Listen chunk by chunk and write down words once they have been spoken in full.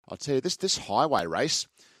I'll tell you, this highway race,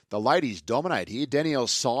 the ladies dominate here. Danielle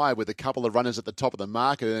Sy with a couple of runners at the top of the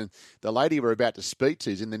market, and the lady we're about to speak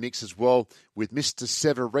to is in the mix as well with Mr.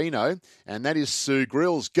 Severino, and that is Sue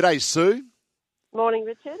Grills. G'day, Sue. Morning,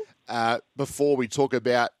 Richard. Before we talk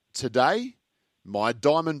about today, my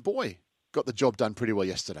Diamond Boy got the job done pretty well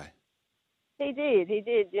yesterday. He did.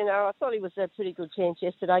 You know, I thought he was a pretty good chance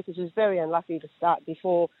yesterday because he was very unlucky to start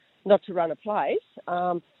before not to run a place.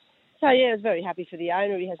 So, yeah, I was very happy for the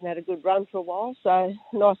owner. He hasn't had a good run for a while, so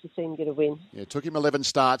nice to see him get a win. Yeah, it took him 11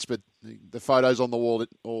 starts, but the photo's on the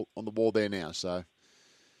wall there now, so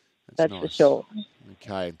that's nice. For sure.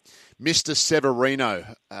 Okay. Mr. Severino,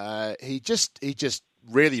 he just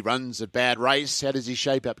really runs a bad race. How does he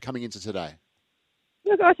shape up coming into today?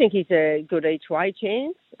 Look, I think he's a good each-way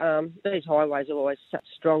chance. These highways are always such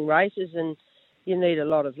strong races and you need a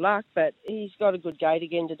lot of luck, but he's got a good gate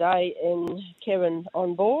again today and Kevin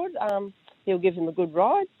on board. He'll give him a good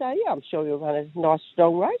ride, so yeah, I'm sure he'll run a nice,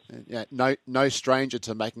 strong race. Yeah, no stranger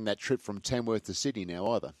to making that trip from Tamworth to Sydney now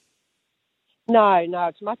either. No,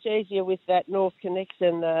 it's much easier with that North Connects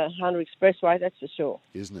and the Hunter Expressway, that's for sure.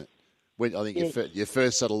 Isn't it? I think your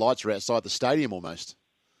first set of lights are outside the stadium almost.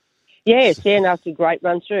 Yes, no, it's a great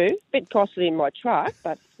run through. Bit costly in my truck,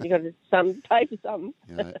 but you got to pay for something.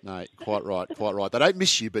 No, quite right. They don't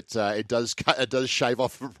miss you, but it does shave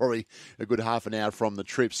off for probably a good half an hour from the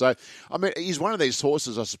trip. So, I mean, he's one of these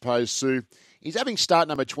horses, I suppose, Sue. He's having start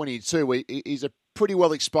number 22. He's a pretty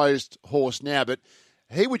well exposed horse now, but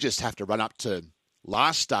he would just have to run up to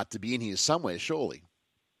last start to be in here somewhere, surely.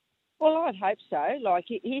 Well, I'd hope so. Like,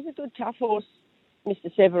 he's a good, tough horse,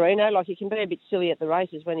 Mr. Severino. Like, he can be a bit silly at the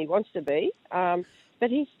races when he wants to be. But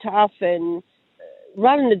he's tough and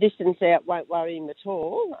running the distance out won't worry him at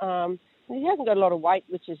all. He hasn't got a lot of weight,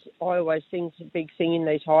 which is, I always think, a big thing in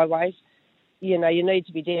these highways. You know, you need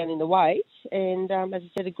to be down in the weight. And, as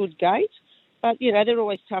I said, a good gate. But, you know, they're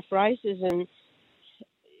always tough races and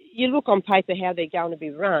you look on paper how they're going to be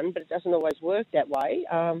run, but it doesn't always work that way.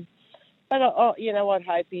 But, I'd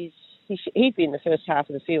hope he'd be in the first half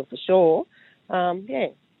of the field for sure.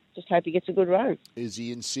 Just hope he gets a good run. Is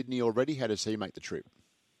he in Sydney already? How does he make the trip?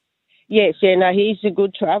 Yes, he's a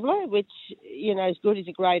good traveller, which, you know, is good. He's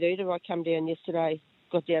a great eater. I come down yesterday,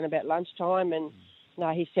 got down about lunchtime, and,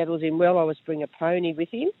 he settles in well. I was bringing a pony with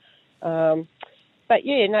him. But,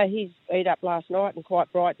 he's eat up last night and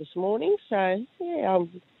quite bright this morning. So,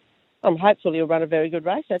 I'm hopeful he'll run a very good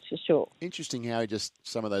race, that's for sure. Interesting how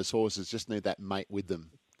some of those horses just need that mate with them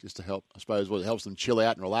just to help. I suppose it helps them chill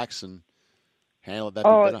out and relax and handle it that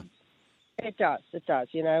bit better. It does,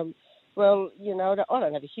 you know. Well, you know, I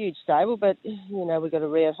don't have a huge stable, but, you know, we've got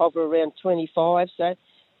hover around 25, so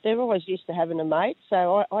they're always used to having a mate.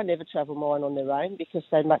 So I never travel mine on their own because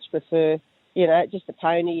they much prefer, you know, just a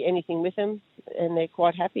pony, anything with them, and they're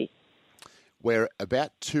quite happy. We're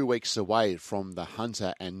about 2 weeks away from the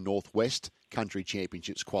Hunter and Northwest Country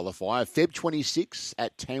Championships qualifier. Feb 26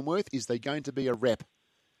 at Tamworth. Is there going to be a rep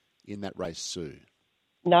in that race, Sue?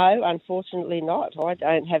 No, unfortunately not. I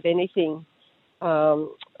don't have anything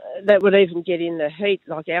that would even get in the heat.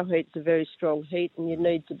 Like our heat's a very strong heat and you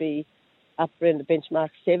need to be up around the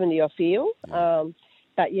benchmark 70, I feel. Yeah.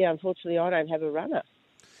 But, unfortunately I don't have a runner.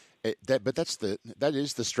 But that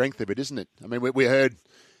is the strength of it, isn't it? I mean, we heard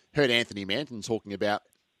Anthony Manton talking about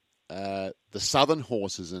the southern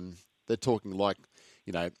horses, and they're talking like,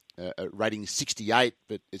 you know, rating 68,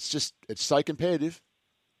 but it's so competitive.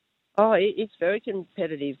 Oh, it's very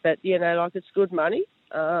competitive, but, you know, like it's good money.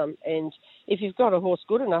 And if you've got a horse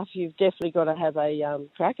good enough, you've definitely got to have a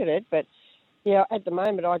crack at it. But, yeah, at the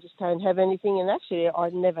moment I just don't have anything, and actually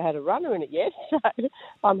I've never had a runner in it yet, so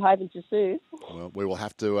I'm hoping to soon. Well, we will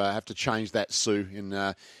have to change that, Sue.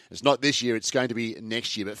 It's not this year; it's going to be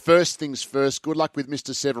next year. But first things first. Good luck with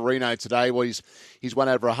Mr. Severino today. Well, he's won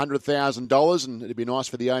over $100,000, and it'd be nice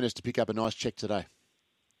for the owners to pick up a nice cheque today.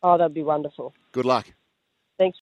 Oh, that'd be wonderful. Good luck.